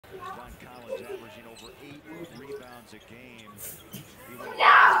averaging over 8 rebounds a game.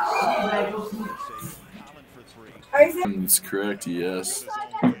 Collin for 3. That's correct, yes.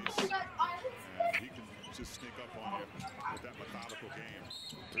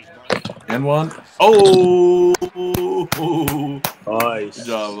 And one. Oh! Nice. Good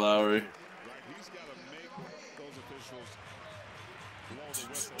job, Lauri.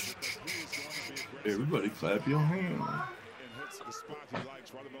 Everybody clap your hands.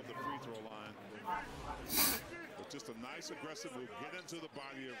 Just a nice aggressive move. Get into the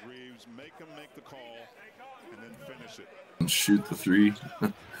body of Reeves, make him make the call, and then finish it. And shoot the three.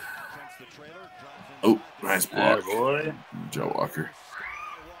 Oh, nice block. Boy. Joe Walker.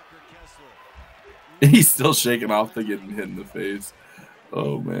 He's still shaking off the getting hit in the face.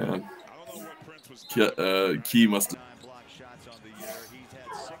 Oh, man. Key must have. Block shots on the year. He's had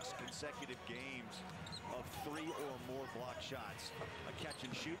 6 consecutive games of 3 or more block shots. A catch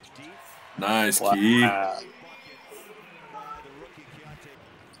and shoot deep. Nice, Key. Wow. The rookie Keyonte.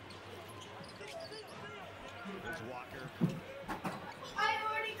 There's Walker.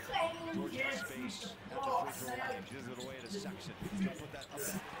 Georgia space at the free throw line. Gives it away to Sexton. He's gonna put that up.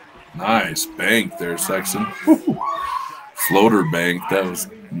 Nice bank there, Sexton. Floater bank. That was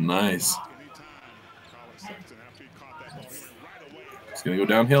nice. It's gonna go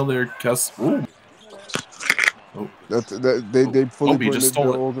downhill there, Kessler. Oh, They fully put just their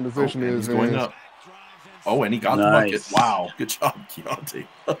stole it. organization in his He's going hands. up. Oh, and he got Nice. the bucket. Wow, good job, Keyonte.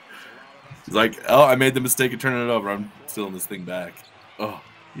 He's like, oh, I made the mistake of turning it over. I'm stealing this thing back. Oh,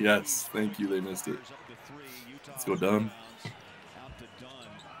 yes, thank you. They missed it. Let's go, Dunn.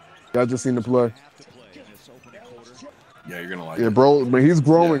 Y'all just seen the play. Yeah, you're gonna like Yeah, it. bro, man, he's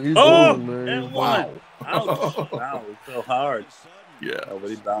growing. He's Oh, growing, man. and one. Ouch. Wow, it fell hard. Yeah, Oh, but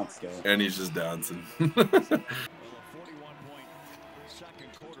he bounced though. and he's just dancing. 41-point second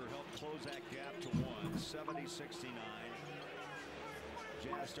quarter helped close that gap to 1, 70-69.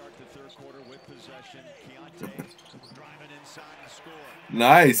 Jazz start the third quarter with possession. Keyonte driving inside and score.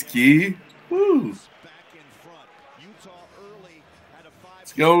 Nice, Key. Woo. Back in front. Utah early had a 5.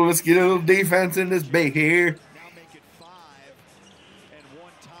 Let's go. Let's get a little defense in this bait here. Now make it 5 and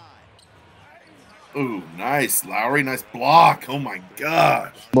 1 tie. Ooh, nice, Lauri. Nice block. Oh, my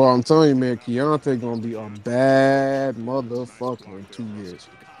gosh. Bro, I'm telling you, man, Keyonte gonna be a bad motherfucker in 2 years.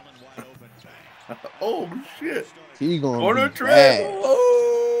 Oh, shit. He gonna Corner be travel. bad.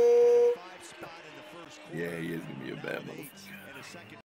 Oh. Yeah, he is going to be a bad motherfucker.